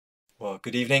Well,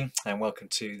 good evening and welcome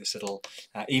to this little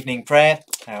evening prayer.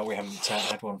 We haven't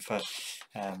had one for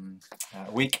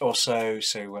a week or so,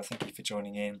 so thank you for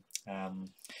joining in.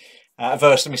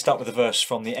 Let me start with a verse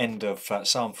from the end of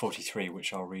Psalm 43,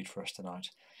 which I'll read for us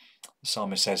tonight. The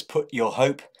psalmist says, "Put your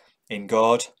hope in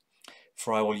God,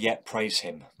 for I will yet praise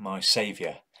him, my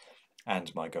Saviour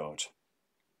and my God."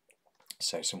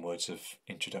 So some words of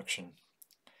introduction.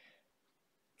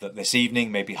 That this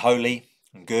evening may be holy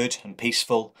and good and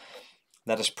peaceful,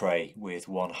 let us pray with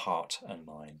one heart and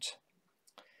mind.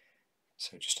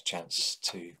 So just a chance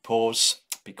to pause,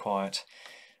 be quiet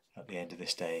at the end of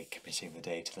this day, committing the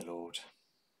day to the Lord.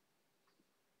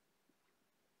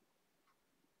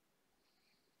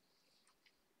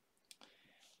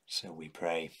 So we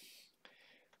pray.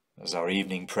 As our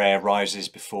evening prayer rises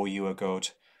before you, O God,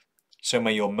 so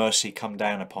may your mercy come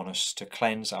down upon us to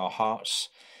cleanse our hearts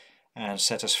and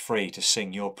set us free to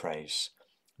sing your praise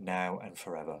now and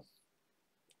forever.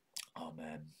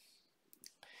 Amen.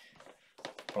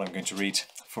 Well, I'm going to read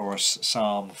for us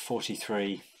Psalm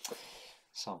 43.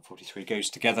 Psalm 43 goes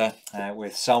together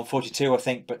with Psalm 42, I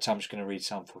think, but I'm just going to read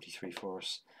Psalm 43 for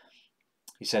us.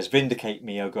 He says, "Vindicate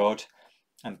me, O God,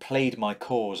 and plead my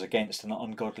cause against an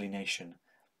ungodly nation.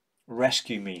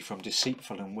 Rescue me from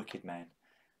deceitful and wicked men.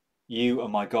 You are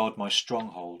my God, my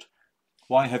stronghold.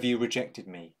 Why have you rejected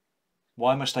me?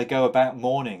 Why must I go about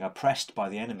mourning, oppressed by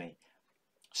the enemy?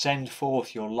 Send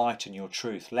forth your light and your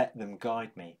truth. Let them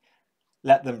guide me.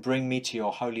 Let them bring me to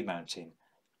your holy mountain,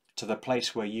 to the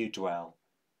place where you dwell.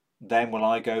 Then will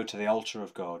I go to the altar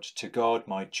of God, to God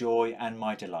my joy and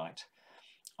my delight.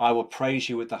 I will praise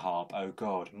you with the harp, O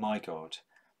God, my God.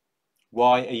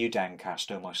 Why are you downcast,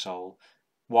 O my soul?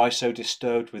 Why so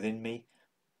disturbed within me?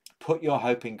 Put your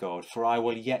hope in God, for I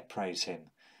will yet praise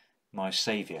him, my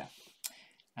Saviour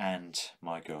and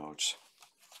my God."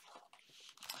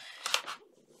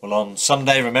 Well, on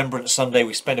Sunday, Remembrance Sunday,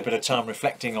 we spent a bit of time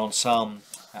reflecting on Psalm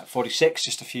 46,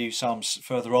 just a few psalms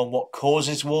further on. What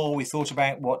causes war? We thought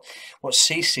about what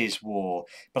ceases war.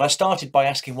 But I started by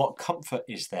asking, what comfort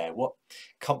is there? What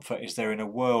comfort is there in a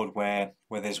world where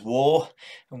there's war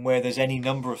and where there's any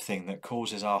number of things that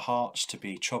causes our hearts to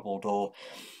be troubled? Or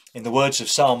in the words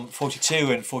of Psalm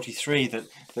 42 and 43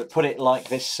 that put it like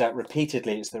this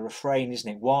repeatedly, it's the refrain, isn't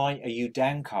it? Why are you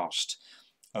downcast,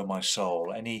 O my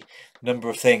soul? Any number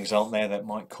of things, aren't there, that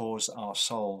might cause our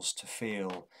souls to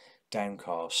feel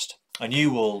downcast. And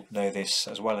you will know this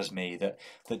as well as me, that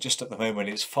just at the moment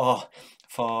it's far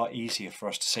easier for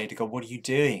us to say to God, what are you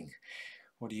doing?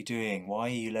 What are you doing? Why are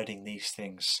you letting these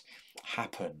things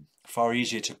happen? Far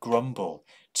easier to grumble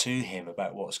to him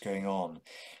about what's going on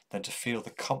than to feel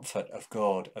the comfort of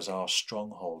God as our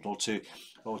stronghold, or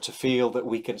to feel that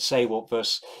we can say what the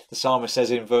psalmist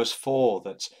says in verse 4,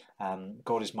 that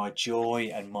God is my joy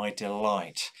and my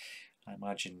delight. I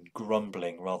imagine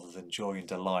grumbling rather than joy and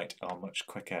delight are much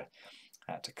quicker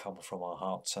to come from our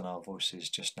hearts and our voices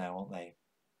just now, aren't they?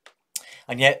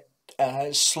 And yet,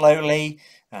 slowly,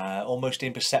 almost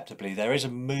imperceptibly, there is a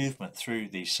movement through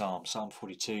these psalms, Psalm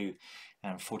 42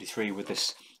 and 43, with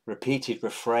this repeated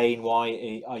refrain,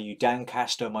 why are you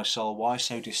downcast, O my soul? Why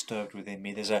so disturbed within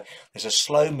me? There's a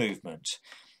slow movement,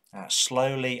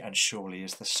 slowly and surely,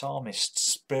 as the psalmist's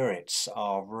spirits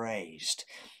are raised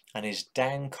and his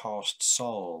downcast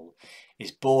soul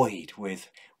is buoyed with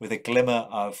a glimmer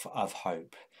of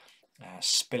hope,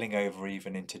 spilling over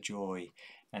even into joy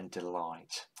and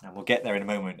delight. And we'll get there in a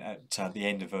moment at the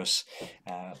end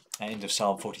of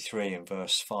Psalm 43 and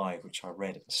verse 5, which I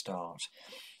read at the start.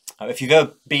 If you've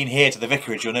ever been here to the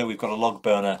vicarage, you'll know we've got a log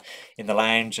burner in the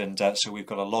lounge, and so we've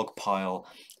got a log pile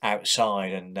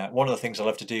outside. And one of the things I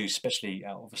love to do, especially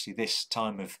obviously this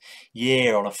time of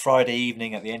year on a Friday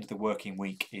evening at the end of the working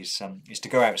week, is to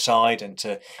go outside and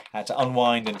to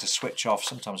unwind and to switch off,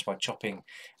 sometimes by chopping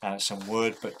some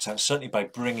wood, but certainly by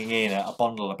bringing in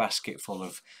a basket full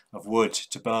of wood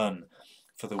to burn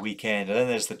for the weekend. And then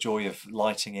there's the joy of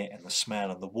lighting it and the smell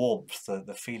and the warmth,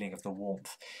 the feeling of the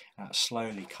warmth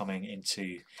slowly coming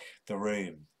into the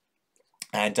room.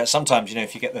 And sometimes,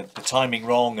 if you get the timing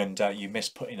wrong and you miss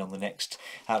putting on the next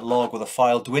log, or the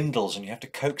fire dwindles and you have to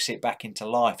coax it back into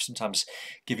life, sometimes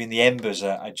giving the embers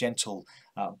a gentle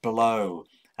blow,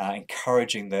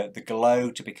 encouraging the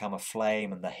glow to become a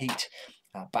flame and the heat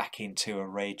back into a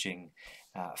raging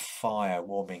fire,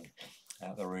 warming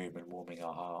the room and warming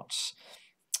our hearts.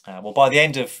 Well, by the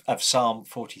end of Psalm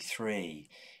 43,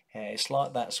 it's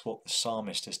like that's what the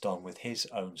psalmist has done with his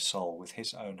own soul, with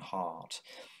his own heart.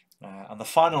 And the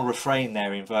final refrain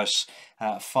there in verse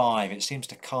 5, it seems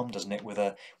to come, doesn't it, with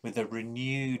a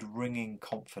renewed ringing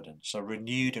confidence, a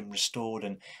renewed and restored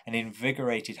and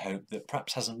invigorated hope that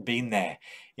perhaps hasn't been there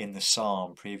in the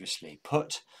psalm previously.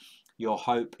 Put your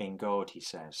hope in God, he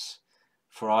says,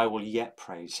 for I will yet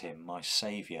praise him, my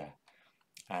Saviour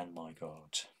and my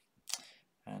God.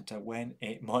 And when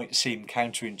it might seem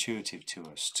counterintuitive to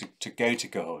us to go to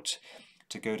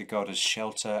God as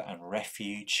shelter and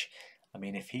refuge, I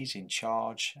mean, if he's in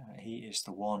charge, he is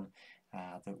the one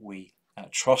that we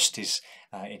trust is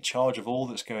in charge of all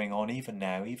that's going on, even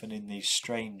now, even in these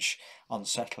strange,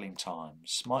 unsettling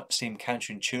times. Might seem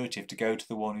counterintuitive to go to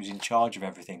the one who's in charge of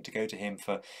everything, to go to him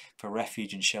for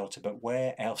refuge and shelter, but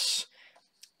where else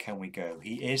can we go?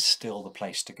 He is still the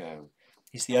place to go.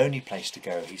 He's the only place to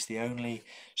go. He's the only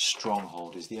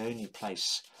stronghold. He's the only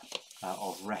place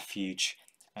of refuge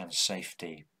and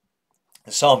safety.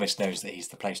 The psalmist knows that he's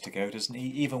the place to go, doesn't he?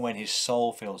 Even when his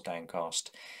soul feels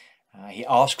downcast. He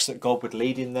asks that God would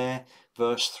lead him there.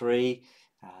 Verse 3,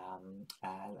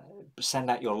 send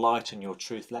out your light and your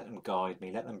truth. Let them guide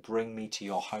me. Let them bring me to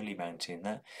your holy mountain.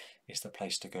 That is the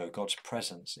place to go. God's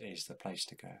presence is the place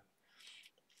to go.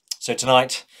 So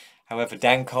tonight, however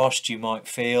downcast you might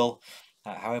feel,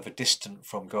 however distant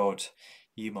from God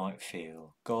you might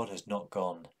feel, God has not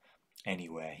gone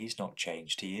anywhere. He's not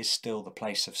changed. He is still the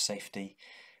place of safety,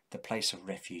 the place of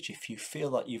refuge. If you feel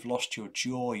like you've lost your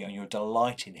joy and your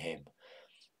delight in him,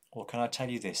 well, can I tell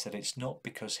you this, that it's not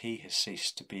because he has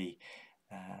ceased to be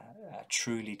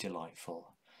truly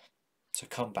delightful. So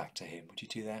come back to him. Would you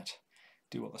do that?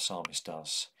 Do what the psalmist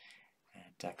does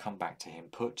and come back to him.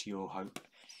 Put your hope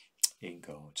in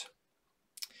God.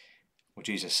 Well,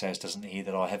 Jesus says, doesn't he,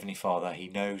 that our Heavenly Father, he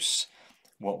knows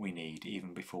what we need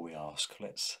even before we ask.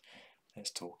 Let's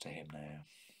talk to him now.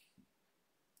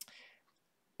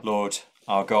 Lord,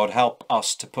 our God, help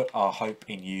us to put our hope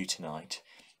in you tonight.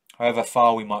 However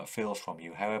far we might feel from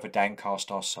you, however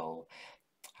downcast our soul,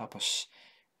 help us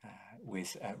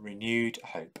with renewed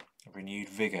hope, renewed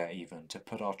vigour even, to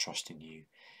put our trust in you,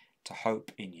 to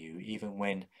hope in you, even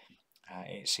when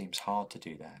it seems hard to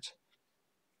do that.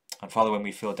 And Father, when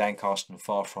we feel downcast and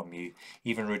far from you,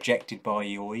 even rejected by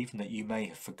you, or even that you may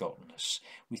have forgotten us,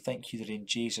 we thank you that in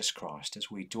Jesus Christ,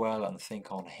 as we dwell and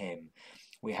think on him,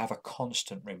 we have a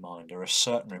constant reminder, a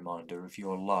certain reminder of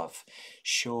your love,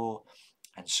 sure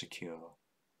and secure.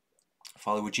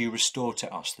 Father, would you restore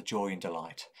to us the joy and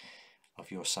delight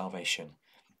of your salvation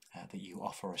that you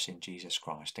offer us in Jesus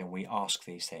Christ? And we ask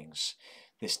these things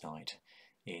this night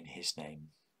in his name.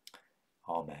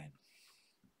 Amen.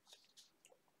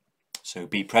 So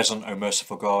be present, O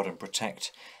merciful God, and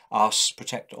protect us,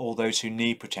 protect all those who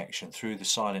need protection through the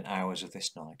silent hours of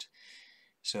this night,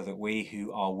 so that we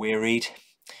who are wearied,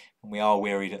 and we are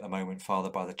wearied at the moment, Father,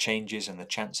 by the changes and the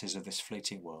chances of this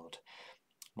fleeting world,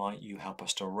 might you help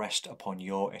us to rest upon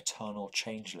your eternal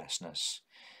changelessness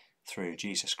through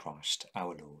Jesus Christ,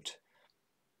 our Lord.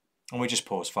 And we just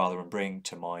pause, Father, and bring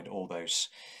to mind all those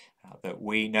that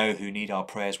we know who need our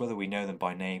prayers, whether we know them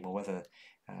by name or whether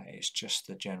it's just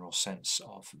the general sense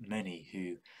of many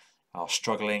who are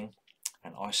struggling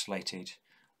and isolated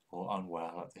or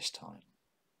unwell at this time.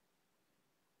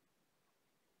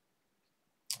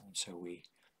 And so we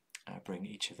bring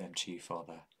each of them to you,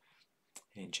 Father,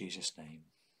 in Jesus' name.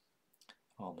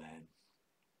 Amen.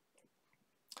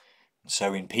 And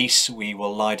so in peace we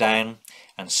will lie down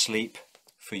and sleep,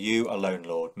 for you alone,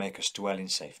 Lord, make us dwell in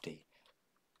safety.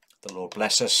 The Lord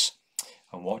bless us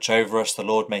and watch over us. The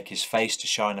Lord make his face to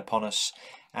shine upon us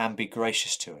and be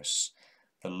gracious to us.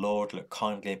 The Lord look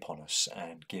kindly upon us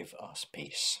and give us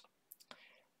peace.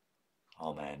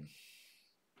 Amen.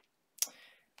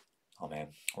 Amen.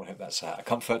 Well, I hope that's a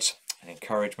comfort and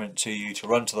encouragement to you to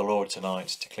run to the Lord tonight,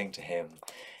 to cling to him,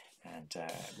 and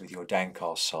with your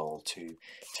downcast soul to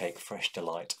take fresh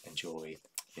delight and joy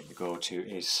in the God who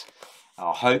is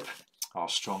our hope, our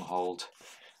stronghold,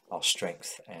 our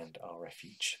strength and our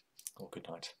refuge. Well, good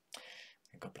night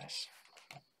and God bless.